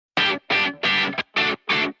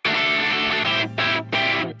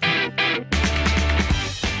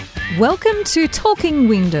Welcome to Talking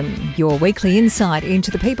Wyndham, your weekly insight into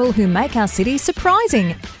the people who make our city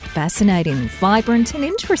surprising, fascinating, vibrant and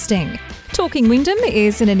interesting. Talking Wyndham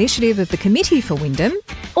is an initiative of the Committee for Wyndham.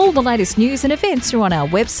 All the latest news and events are on our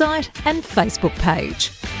website and Facebook page.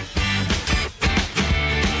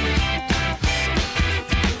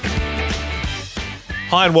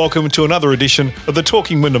 Hi and welcome to another edition of the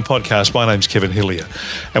Talking Wyndham podcast. My name's Kevin Hillier.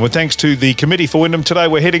 And with thanks to the Committee for Wyndham, today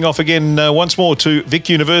we're heading off again once more to Vic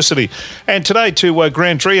University. And today to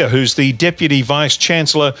Grant Dreher, who's the Deputy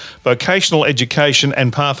Vice-Chancellor, Vocational Education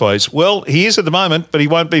and Pathways. Well, he is at the moment, but he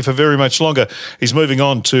won't be for very much longer. He's moving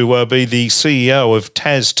on to be the CEO of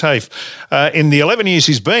TAFE. In the 11 years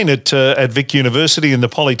he's been at Vic University in the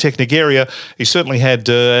Polytechnic area, he's certainly had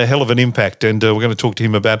a hell of an impact. And we're going to talk to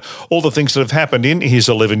him about all the things that have happened in his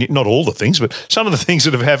 11, not all the things, but some of the things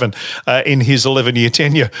that have happened in his 11-year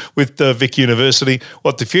tenure with Vic University,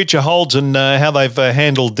 what the future holds and how they've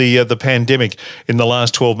handled the pandemic in the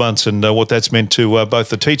last 12 months and what that's meant to both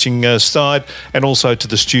the teaching side and also to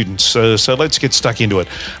the students. So let's get stuck into it.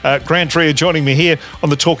 Grant Dreher joining me here on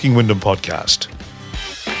the Talking Wyndham podcast.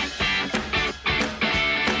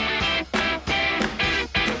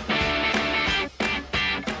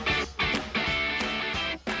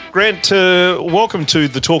 Grant, welcome to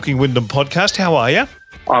the Talking Wyndham podcast. How are you?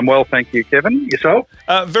 I'm well, thank you, Kevin. Yourself?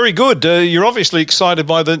 Very good. You're obviously excited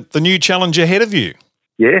by the new challenge ahead of you.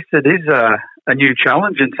 Yes, it is a new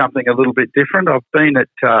challenge and something a little bit different. I've been at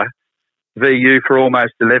VU for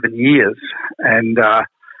almost 11 years and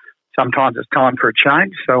sometimes it's time for a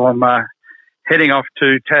change. So I'm heading off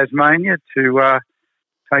to Tasmania to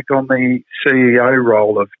take on the CEO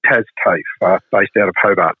role of TAFE, based out of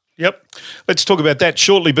Hobart. Yep. Let's talk about that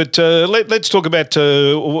shortly, but let's talk about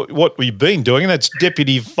what we've been doing, and that's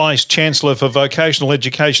Deputy Vice-Chancellor for Vocational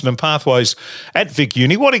Education and Pathways at Vic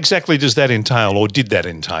Uni. What exactly does that entail, or did that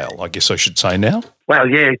entail, I guess I should say now? Well,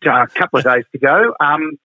 yeah, a couple of days to go.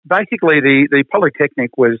 Basically, the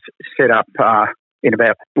Polytechnic was set up in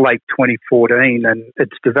about late 2014, and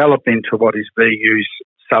it's developed into what is VU's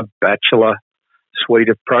sub-bachelor suite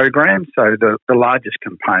of programs. So the largest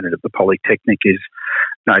component of the Polytechnic is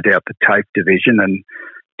no doubt the TAFE division, and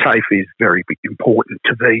TAFE is very important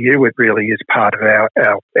to VU. It really is part of our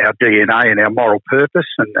DNA and our moral purpose,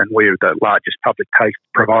 and we're the largest public TAFE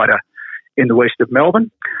provider in the west of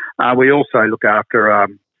Melbourne. We also look after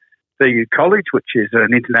VU College, which is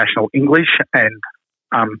an international English and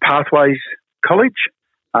pathways college.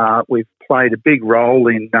 We've played a big role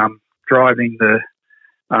in driving the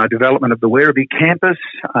development of the Werribee campus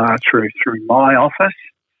through my office.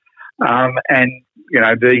 And, you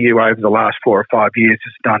know, VU over the last 4 or 5 years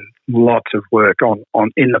has done lots of work on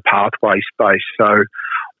in the pathway space. So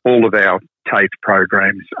all of our TAFE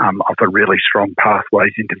programs offer really strong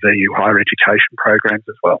pathways into VU higher education programs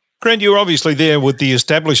as well. Grant, you were obviously there with the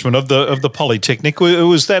establishment of the Polytechnic.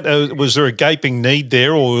 Was there a gaping need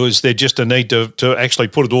there, or was there just a need to actually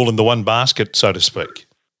put it all in the one basket, so to speak?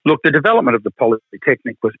 Look, the development of the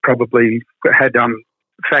Polytechnic was probably had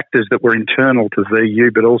factors that were internal to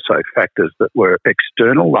VU, but also factors that were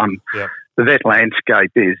external. The vet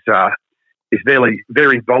landscape is very,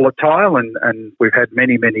 very volatile, and we've had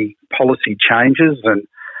many policy changes, and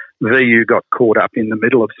VU got caught up in the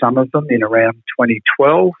middle of some of them in around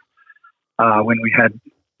 2012 when we had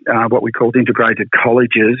what we called integrated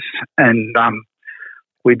colleges, and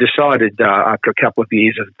we decided after a couple of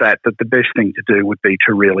years of that the best thing to do would be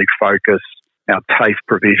to really focus our TAFE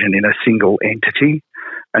provision in a single entity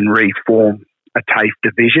and reform a TAFE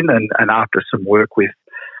division. And after some work with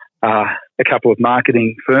a couple of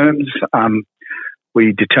marketing firms,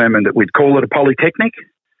 we determined that we'd call it a Polytechnic,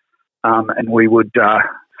 and we would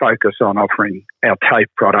focus on offering our TAFE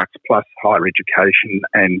products plus higher education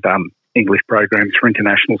and English programs for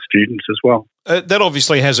international students as well. That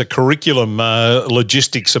obviously has a curriculum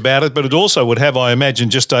logistics about it, but it also would have, I imagine,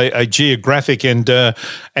 just a geographic and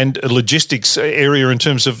logistics area in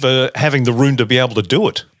terms of having the room to be able to do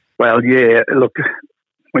it. Well, yeah, look,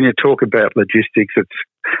 when you talk about logistics, it's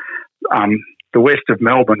the west of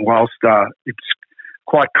Melbourne, whilst it's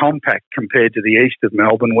quite compact compared to the east of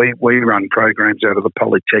Melbourne, we run programs out of the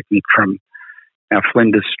Polytechnic from our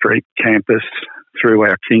Flinders Street campus through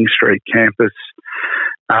our King Street campus,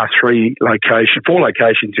 4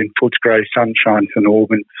 locations in Footscray, Sunshine, St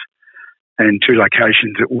Albans, and 2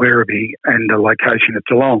 locations at Werribee and a location at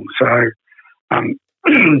Geelong. So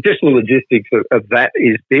just the logistics of that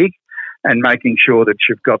is big, and making sure that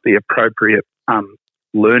you've got the appropriate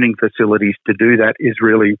learning facilities to do that is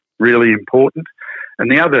really, really important. And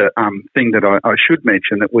the other thing that I should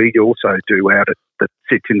mention that we also do that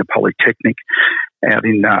sits in the Polytechnic out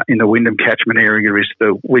in the Wyndham catchment area is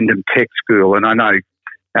the Wyndham Tech School. And I know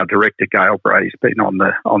our director, Gail Bray's been on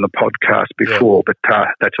the podcast before, but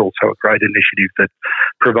that's also a great initiative that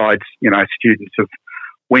provides, students of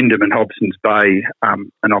Wyndham and Hobsons Bay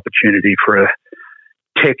an opportunity for a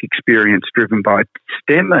tech experience driven by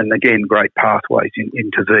STEM, and again, great pathways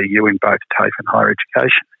into VU in both TAFE and higher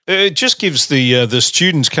education. It just gives the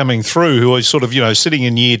students coming through who are sort of, sitting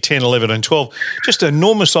in year 10, 11 and 12, just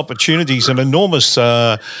enormous opportunities and enormous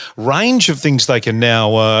range of things they can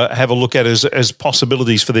now have a look at as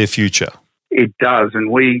possibilities for their future. It does,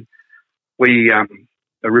 and we are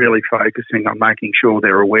really focusing on making sure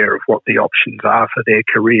they're aware of what the options are for their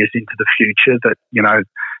careers into the future, that,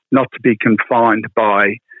 not to be confined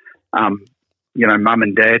by, mum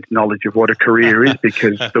and dad's knowledge of what a career is,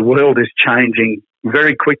 because the world is changing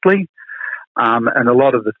very quickly. And a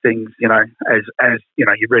lot of the things, as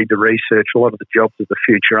you read the research, a lot of the jobs of the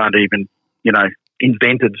future aren't even,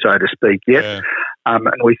 invented, so to speak, yet. Yeah.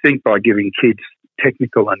 And we think by giving kids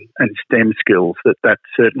technical and STEM skills that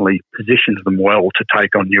certainly positions them well to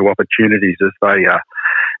take on new opportunities as they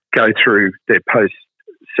go through their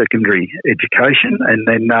post-secondary education and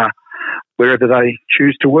then wherever they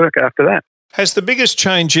choose to work after that. Has the biggest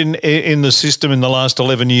change in the system in the last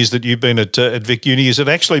 11 years that you've been at Vic Uni, has it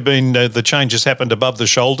actually been the changes happened above the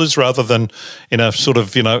shoulders rather than in a sort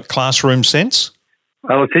of, classroom sense?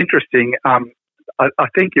 Well, it's interesting. I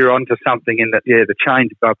think you're onto something in that, the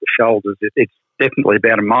change above the shoulders, it's definitely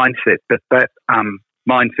about a mindset, but that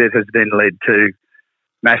mindset has then led to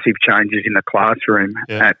massive changes in the classroom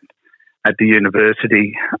at the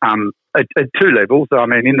university at two levels. I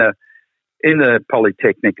mean, in the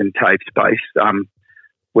Polytechnic and TAFE space,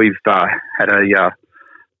 we've had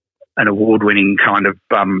an award-winning kind of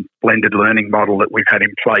blended learning model that we've had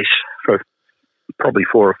in place for probably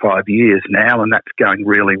 4 or 5 years now, and that's going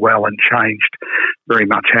really well and changed very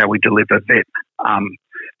much how we deliver VET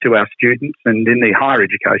to our students. And in the higher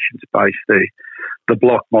education space, the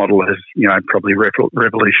block model has, probably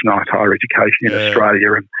revolutionised higher education in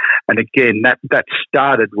Australia. And again, that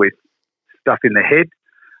started with stuff in the head.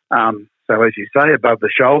 So as you say, above the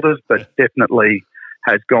shoulders, but definitely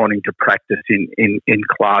has gone into practice in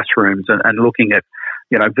classrooms and looking at,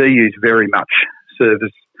 VU's very much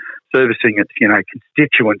servicing its,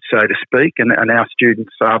 constituents, so to speak, and our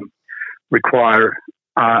students require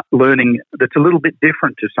learning that's a little bit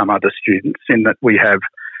different to some other students in that we have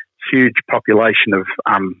huge population of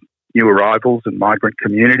new arrivals and migrant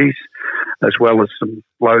communities, as well as some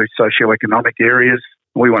low socioeconomic areas.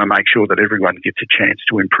 We want to make sure that everyone gets a chance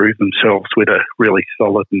to improve themselves with a really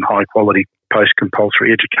solid and high-quality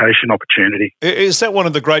post-compulsory education opportunity. Is that one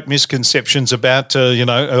of the great misconceptions about,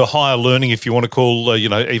 higher learning, if you want to call,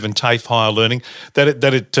 even TAFE higher learning, that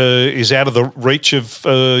it is out of the reach of,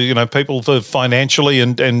 people financially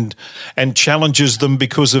and challenges them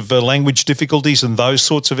because of language difficulties and those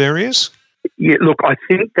sorts of areas? Yeah, look, I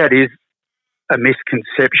think that is a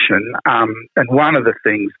misconception. And one of the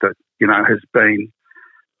things that, has been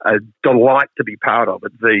a delight to be part of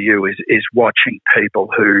at VU is watching people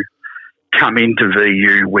who come into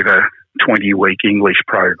VU with a 20-week English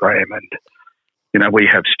program, and we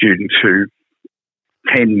have students who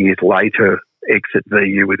 10 years later exit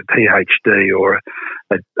VU with a PhD or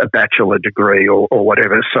a bachelor degree or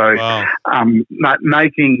whatever. So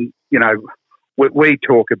making, we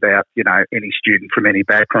talk about, any student from any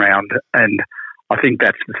background, and I think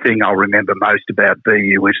that's the thing I'll remember most about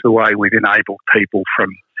VU is the way we've enabled people from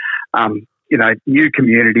new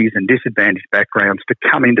communities and disadvantaged backgrounds to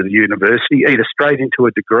come into the university, either straight into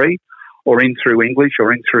a degree or in through English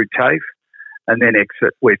or in through TAFE, and then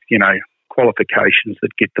exit with, qualifications that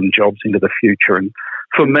get them jobs into the future. And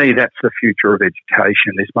for me, that's the future of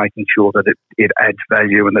education, is making sure that it adds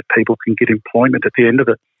value and that people can get employment at the end of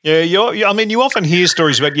it. Yeah, you often hear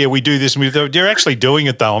stories about, we do this, and they're actually doing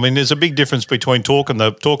it though. I mean, there's a big difference between talking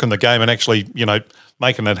the game and actually,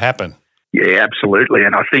 making it happen. Yeah, absolutely.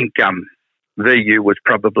 And I think VU was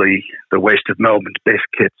probably the west of Melbourne's best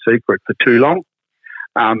kept secret for too long.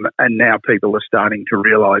 And now people are starting to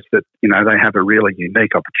realise that, they have a really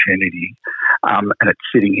unique opportunity and it's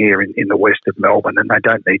sitting here in the west of Melbourne, and they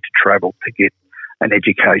don't need to travel to get an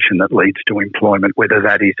education that leads to employment, whether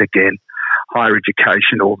that is, again, higher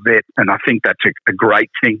education or VET. And I think that's a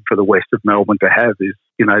great thing for the west of Melbourne to have is,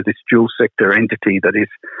 this dual sector entity that is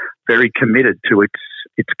very committed to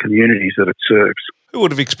its communities that it serves. Who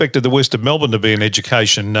would have expected the west of Melbourne to be an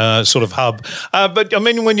education sort of hub? But I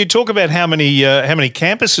mean, when you talk about how many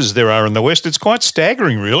campuses there are in the west, it's quite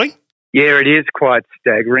staggering, really. Yeah, it is quite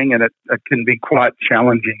staggering, and it can be quite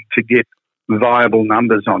challenging to get viable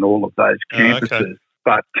numbers on all of those campuses. Okay.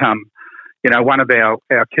 But, one of our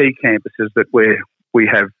key campuses that we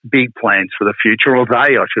have big plans for the future, or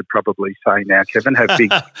they, I should probably say now, Kevin, have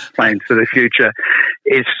big plans for the future,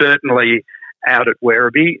 is certainly out at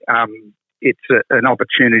Werribee. It's an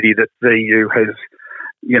opportunity that VU has,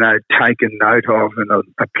 taken note of and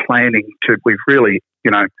are planning to. We've really,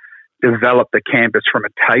 developed the campus from a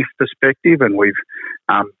TAFE perspective, and we've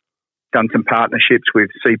done some partnerships with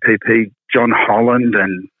CPP, John Holland,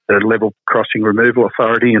 and the Level Crossing Removal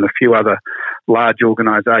Authority, and a few other large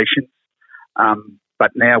organisations.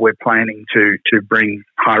 But now we're planning to bring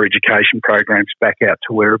higher education programs back out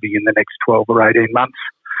to Werribee in the next 12 or 18 months,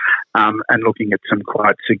 and looking at some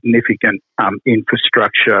quite significant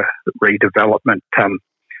infrastructure redevelopment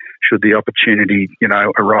should the opportunity,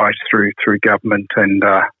 arise through government and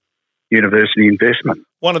university investment.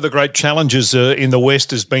 One of the great challenges in the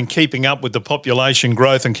West has been keeping up with the population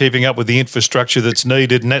growth and keeping up with the infrastructure that's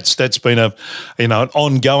needed, and that's been an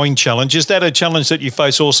ongoing challenge. Is that a challenge that you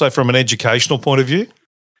face also from an educational point of view?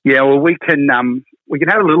 Yeah, well, we can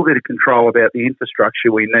have a little bit of control about the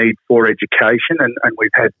infrastructure we need for education, and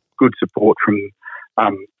we've had good support from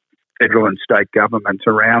federal and state governments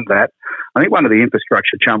around that. I think one of the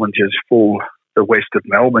infrastructure challenges for the west of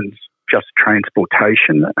Melbourne's just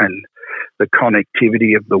transportation, and the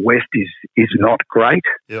connectivity of the west is not great.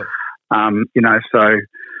 Yeah. So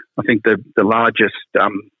I think the largest,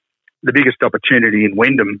 the biggest opportunity in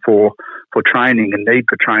Wyndham for training and need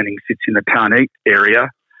for training sits in the Tarneit area.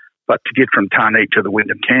 But to get from Tarneit to the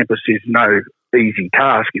Wyndham campus is no easy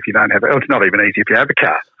task if you don't have it's not even easy if you have a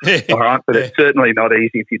car. All right, but it's certainly not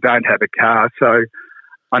easy if you don't have a car. So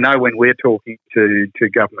I know when we're talking to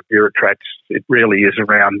government bureaucrats, it really is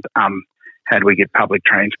around how do we get public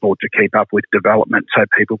transport to keep up with development so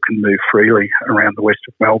people can move freely around the west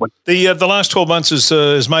of Melbourne. The last 12 months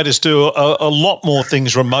has made us do a lot more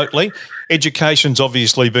things remotely. Education's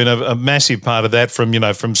obviously been a massive part of that,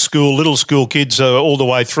 from school, little school kids all the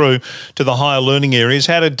way through to the higher learning areas.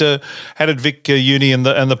 How did Vic Uni and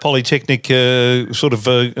the Polytechnic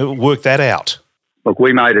work that out? Look,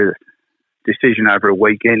 we made a decision over a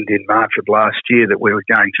weekend in March of last year that we were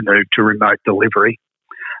going to move to remote delivery.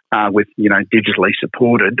 With digitally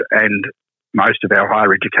supported, and most of our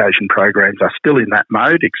higher education programs are still in that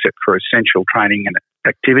mode, except for essential training and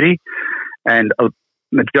activity. And a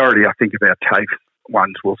majority, I think, of our TAFE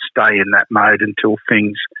ones will stay in that mode until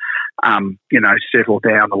things, settle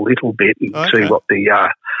down a little bit and see what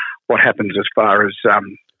happens as far as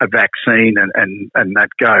a vaccine and that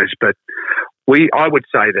goes. But I would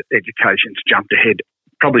say that education's jumped ahead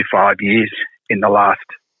probably 5 years in the last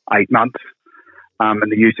 8 months.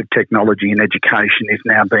 And the use of technology in education is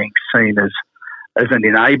now being seen as an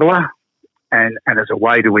enabler and as a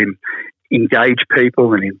way to engage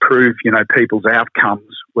people and improve, people's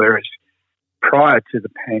outcomes. Whereas prior to the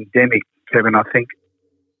pandemic, Kevin, I think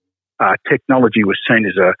technology was seen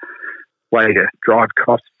as a way to drive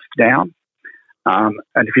costs down. And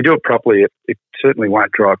if you do it properly, it certainly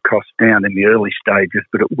won't drive costs down in the early stages,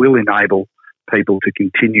 but it will enable people to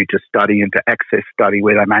continue to study and to access study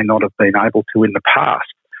where they may not have been able to in the past.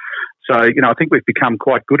 So, I think we've become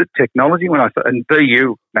quite good at technology. And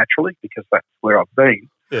VU, naturally, because that's where I've been,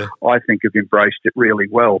 I think have embraced it really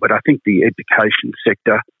well. But I think the education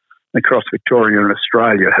sector across Victoria and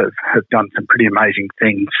Australia have done some pretty amazing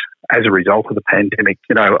things as a result of the pandemic.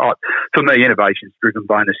 For me, innovation is driven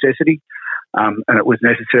by necessity. And it was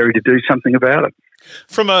necessary to do something about it.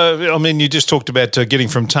 You just talked about getting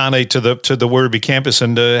from Tarneit to the Werribee campus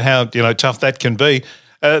and how tough that can be.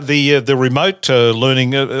 The remote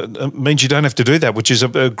learning means you don't have to do that, which is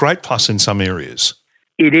a great plus in some areas.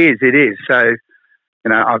 It is. So,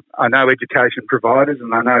 I know education providers,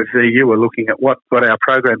 and I know VU are looking at what our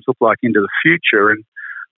programs look like into the future, and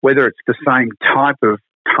whether it's the same type of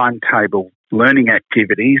timetable learning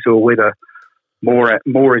activities or whether more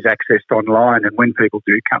is accessed online, and when people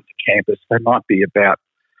do come to campus, they might be about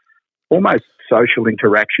almost social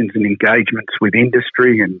interactions and engagements with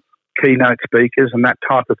industry and keynote speakers and that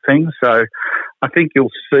type of thing. So I think you'll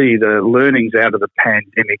see the learnings out of the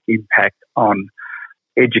pandemic impact on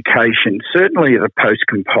education, certainly at a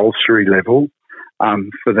post-compulsory level,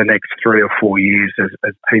 for the next 3 or 4 years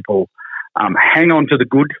as people hang on to the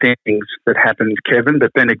good things that happened, Kevin,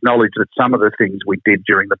 but then acknowledge that some of the things we did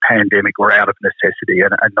during the pandemic were out of necessity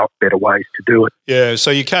and not better ways to do it. Yeah, so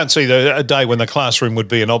you can't see a day when the classroom would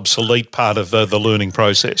be an obsolete part of the learning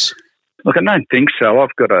process. Look, I don't think so.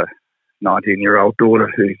 I've got a 19-year-old daughter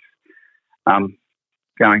who's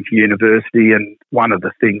going to university, and one of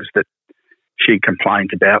the things that she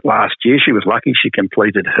complained about last year. She was lucky she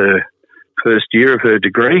completed her first year of her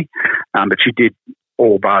degree, but she did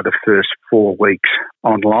all bar the first 4 weeks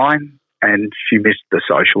online, and she missed the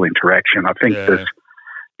social interaction. I think there's,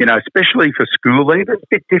 especially for school leavers, a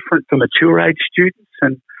bit different for mature age students,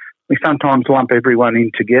 and we sometimes lump everyone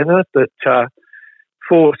in together, but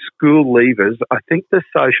for school leavers, I think the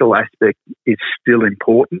social aspect is still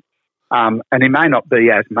important, and it may not be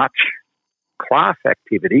as much class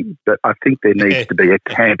activity, but I think there needs to be a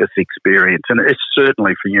campus experience, and it's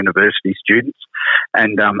certainly for university students,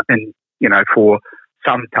 and for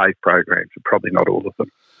some TAFE programs, but probably not all of them.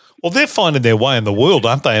 Well, they're finding their way in the world,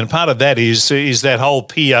 aren't they? And part of that is that whole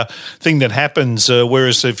peer thing that happens.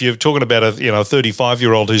 Whereas if you're talking about a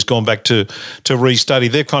 35-year-old who's gone back to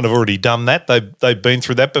restudy, they've kind of already done that. They've been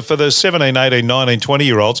through that. But for the 17, 18, 19,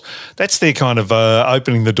 20-year-olds, that's their kind of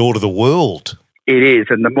opening the door to the world. It is,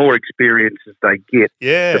 and the more experiences they get,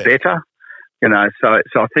 the better.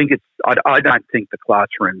 So I think I don't think the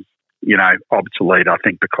classroom's obsolete. I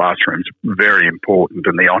think the classroom's very important,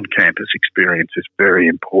 and the on-campus experience is very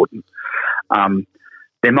important.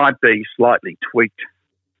 There might be slightly tweaked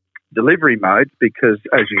delivery modes because,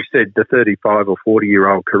 as you said, the 35 or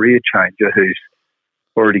 40-year-old career changer who's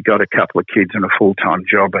already got a couple of kids and a full-time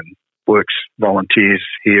job and works volunteers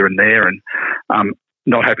here and there, and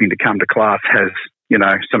not having to come to class has,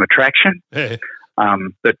 some attraction. Yeah.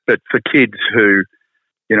 But for kids who,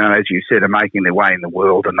 as you said, are making their way in the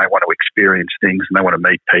world and they want to experience things and they want to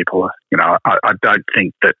meet people, I don't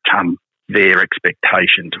think that their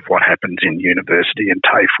expectations of what happens in university and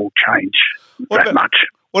TAFE will change much.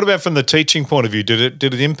 What about from the teaching point of view? Did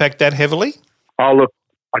it impact that heavily? Oh, look,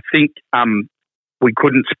 I think we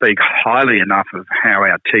couldn't speak highly enough of how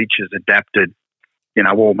our teachers adapted,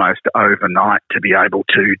 almost overnight to be able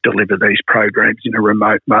to deliver these programs in a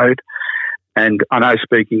remote mode. And I know,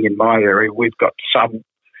 speaking in my area, we've got some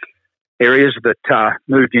areas that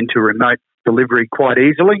moved into remote delivery quite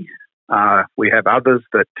easily. We have others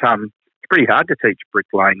that it's pretty hard to teach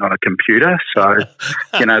bricklaying on a computer, so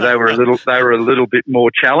they were a little bit more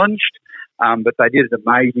challenged. But they did an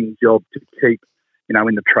amazing job to keep, in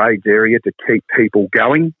the trades area, to keep people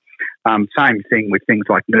going. Same thing with things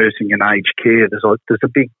like nursing and aged care. There's a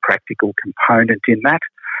big practical component in that,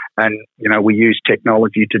 and we use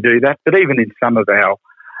technology to do that. But even in some of our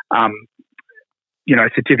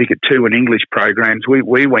Certificate 2 and English programs,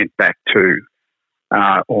 we went back to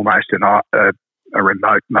almost a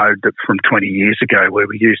remote mode from 20 years ago, where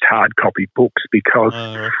we used hard copy books because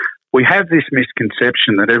we have this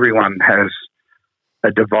misconception that everyone has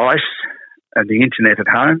a device and the internet at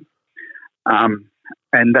home,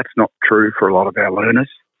 and that's not true for a lot of our learners.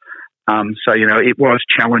 So it was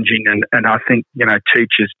challenging, and I think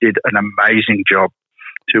teachers did an amazing job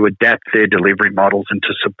to adapt their delivery models and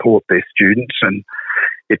to support their students. And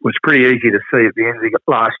it was pretty easy to see at the end of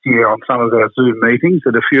last year on some of our Zoom meetings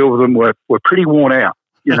that a few of them were pretty worn out.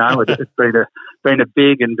 It's been a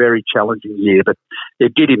big and very challenging year, but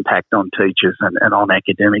it did impact on teachers and on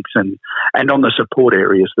academics and on the support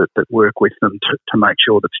areas that work with them to make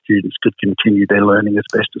sure that students could continue their learning as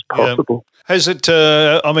best as possible. Has it,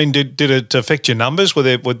 did it affect your numbers?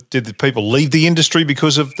 Did the people leave the industry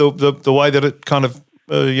because of the way that it kind of,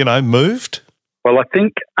 moved? Well, I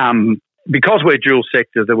think because we're dual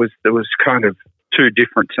sector, there was kind of two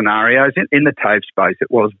different scenarios. In the TAFE space,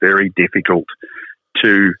 it was very difficult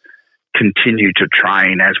to continue to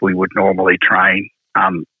train as we would normally train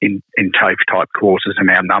in TAFE-type courses, and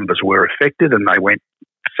our numbers were affected and they went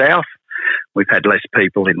south. We've had less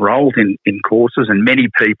people enrolled in courses, and many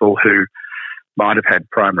people who might have had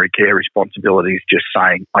primary care responsibilities just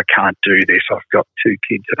saying, I can't do this, I've got 2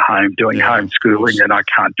 kids at home doing homeschooling and I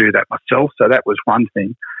can't do that myself. So that was one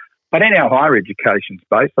thing. But in our higher education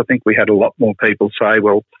space, I think we had a lot more people say,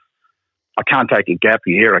 well, I can't take a gap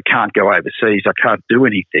year, I can't go overseas, I can't do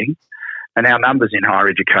anything. And our numbers in higher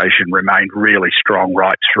education remained really strong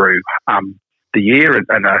right through the year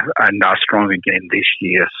and are strong again this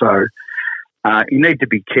year. So you need to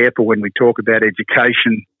be careful when we talk about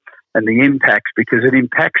education and the impacts, because it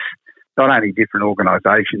impacts not only different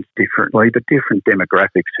organisations differently, but different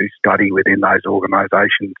demographics who study within those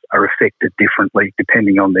organisations are affected differently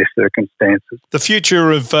depending on their circumstances. The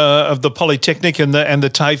future of the Polytechnic and the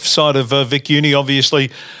TAFE side of Vic Uni, obviously,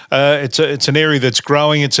 it's an area that's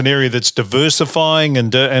growing, it's an area that's diversifying,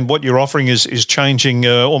 and what you're offering is changing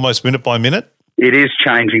almost minute by minute. It is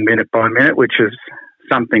changing minute by minute, which is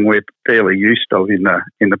something we're fairly used to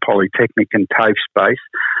in the Polytechnic and TAFE space.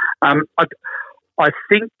 I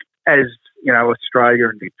think as Australia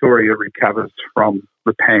and Victoria recovers from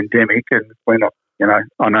the pandemic, and we're not,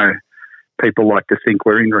 I know people like to think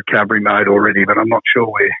we're in recovery mode already, but I'm not sure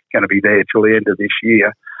we're going to be there till the end of this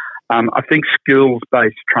year. I think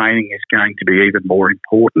skills-based training is going to be even more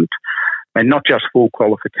important, and not just full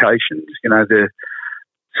qualifications. The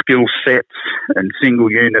skill sets and single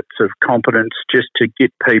units of competence just to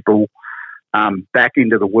get people back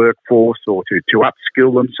into the workforce or to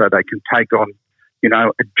upskill them so they can take on,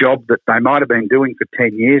 a job that they might have been doing for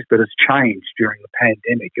 10 years but has changed during the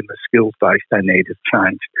pandemic, and the skills base they need has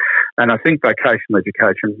changed. And I think vocational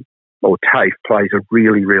education, or TAFE, plays a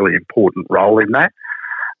really, really important role in that.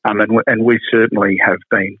 And we certainly have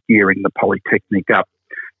been gearing the Polytechnic up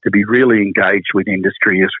to be really engaged with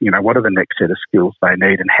industry as, what are the next set of skills they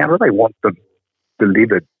need and how do they want them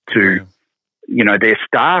delivered to, their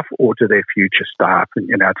staff or to their future staff. And,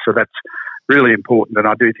 so that's really important, and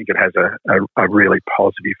I do think it has a really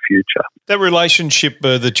positive future. That relationship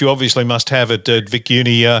that you obviously must have at Vic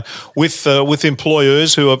Uni with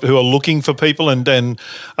employers who are looking for people and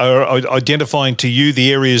are identifying to you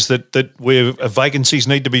the areas that where vacancies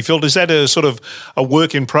need to be filled, is that a sort of a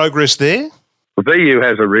work in progress there? Well, VU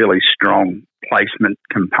has a really strong placement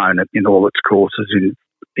component in all its courses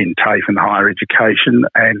in TAFE and higher education,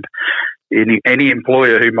 and any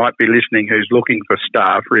employer who might be listening who's looking for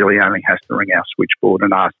staff really only has to ring our switchboard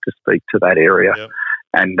and ask to speak to that area. Yep.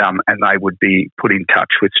 And they would be put in touch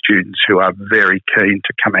with students who are very keen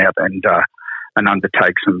to come out and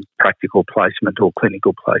undertake some practical placement or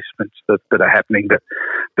clinical placements that are happening.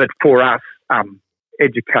 But for us,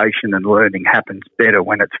 education and learning happens better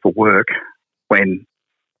when it's for work, when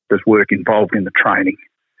there's work involved in the training.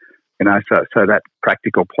 So that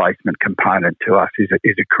practical placement component to us is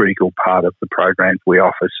a critical part of the programs we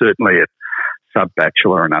offer, certainly at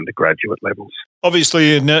sub-bachelor and undergraduate levels.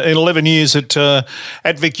 Obviously, in 11 years at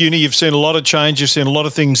Vic Uni, you've seen a lot of change, you've seen a lot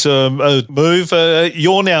of things move.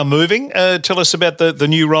 You're now moving. Tell us about the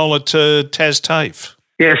new role at TAFE.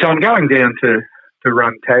 Yeah, so I'm going down to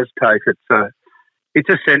run TAFE. It's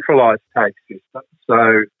a centralised TAFE system.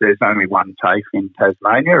 So there's only one TAFE in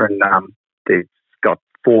Tasmania, and it's got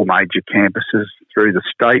 4 major campuses through the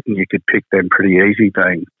state, and you could pick them pretty easy,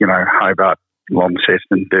 being, Hobart,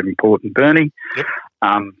 Launceston, Devonport and Burnie. Yep.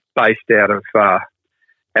 Based out of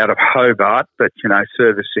Hobart, but,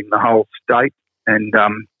 servicing the whole state and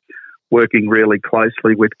working really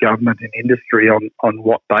closely with government and industry on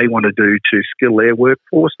what they want to do to skill their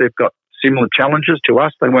workforce. They've got similar challenges to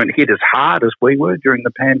us. They weren't hit as hard as we were during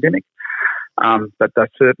the pandemic, but they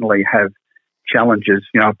certainly have challenges.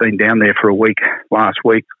 I've been down there for a week last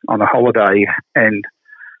week on a holiday, and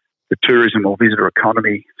the tourism or visitor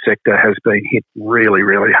economy sector has been hit really,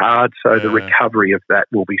 really hard. So the recovery of that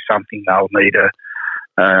will be something they'll need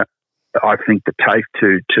I think the TAFE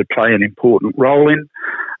to play an important role in.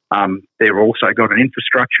 They've also got an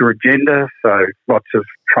infrastructure agenda, so lots of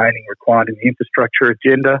training required in the infrastructure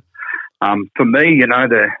agenda. For me,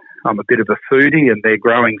 I'm a bit of a foodie, and they're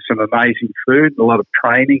growing some amazing food, a lot of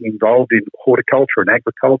training involved in horticulture and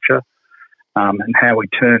agriculture, and how we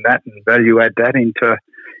turn that and value add that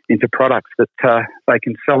into products that they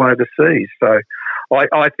can sell overseas. So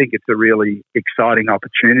I think it's a really exciting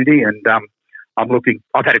opportunity, and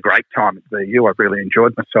I've had a great time at VU. I've really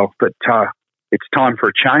enjoyed myself, but it's time for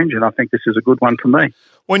a change, and I think this is a good one for me.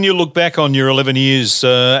 When you look back on your 11 years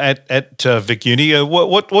at Vic Uni,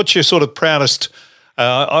 what's your sort of proudest,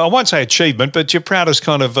 I won't say achievement, but your proudest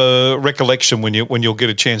kind of recollection when you'll get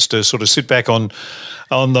a chance to sort of sit back on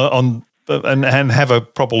and have a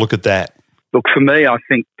proper look at that? Look, for me, I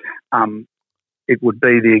think it would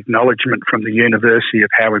be the acknowledgement from the university of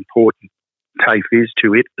how important TAFE is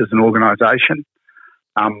to it as an organisation.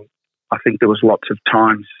 I think there was lots of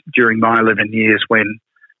times during my 11 years when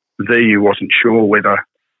VU wasn't sure whether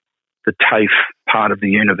the TAFE part of the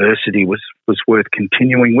university was worth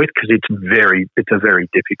continuing with, because it's a very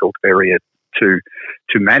difficult area to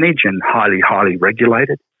manage and highly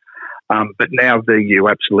regulated. But now VU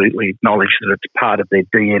absolutely acknowledge that it's part of their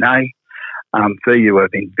DNA. VU have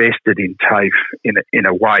invested in TAFE in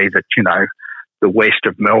a way that, the west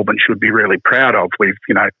of Melbourne should be really proud of. We've,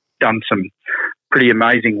 done some pretty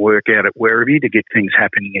amazing work out at Werribee to get things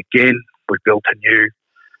happening again. We've built a new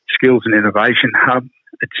skills and innovation hub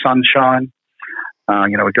at Sunshine.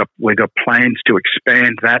 We've got plans to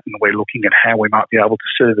expand that, and we're looking at how we might be able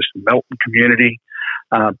to service the Melton community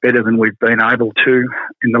better than we've been able to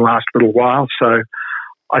in the last little while. So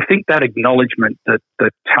I think that acknowledgement that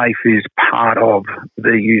TAFE is part of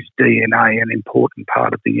VU's DNA, an important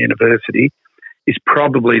part of the university, is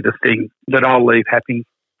probably the thing that I'll leave happy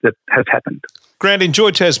that has happened. Grant, enjoy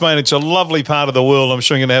Tasmania. It's a lovely part of the world. I'm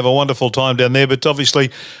sure you're going to have a wonderful time down there, but obviously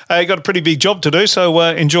you've got a pretty big job to do, so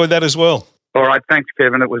enjoy that as well. All right, thanks,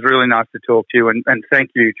 Kevin. It was really nice to talk to you, and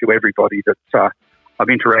thank you to everybody that I've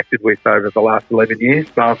interacted with over the last 11 years.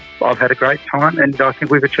 I've had a great time, and I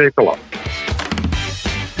think we've achieved a lot.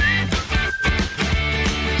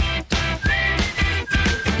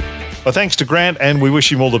 Well, thanks to Grant, and we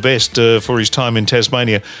wish him all the best for his time in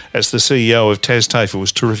Tasmania as the CEO of TasTAFE. It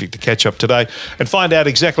was terrific to catch up today and find out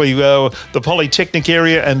exactly the Polytechnic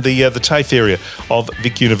area and the TAFE area of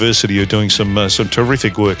Vic University are doing some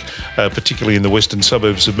terrific work, particularly in the western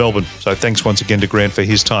suburbs of Melbourne. So thanks once again to Grant for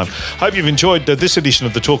his time. Hope you've enjoyed this edition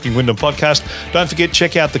of the Talking Wyndham podcast. Don't forget,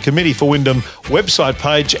 check out the Committee for Wyndham website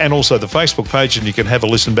page and also the Facebook page, and you can have a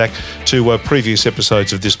listen back to previous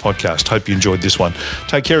episodes of this podcast. Hope you enjoyed this one.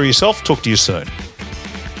 Take care of yourself. Talk to you soon.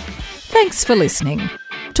 Thanks for listening.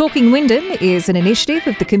 Talking Wyndham is an initiative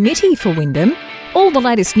of the Committee for Wyndham. All the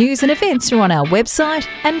latest news and events are on our website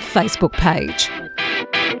and Facebook page.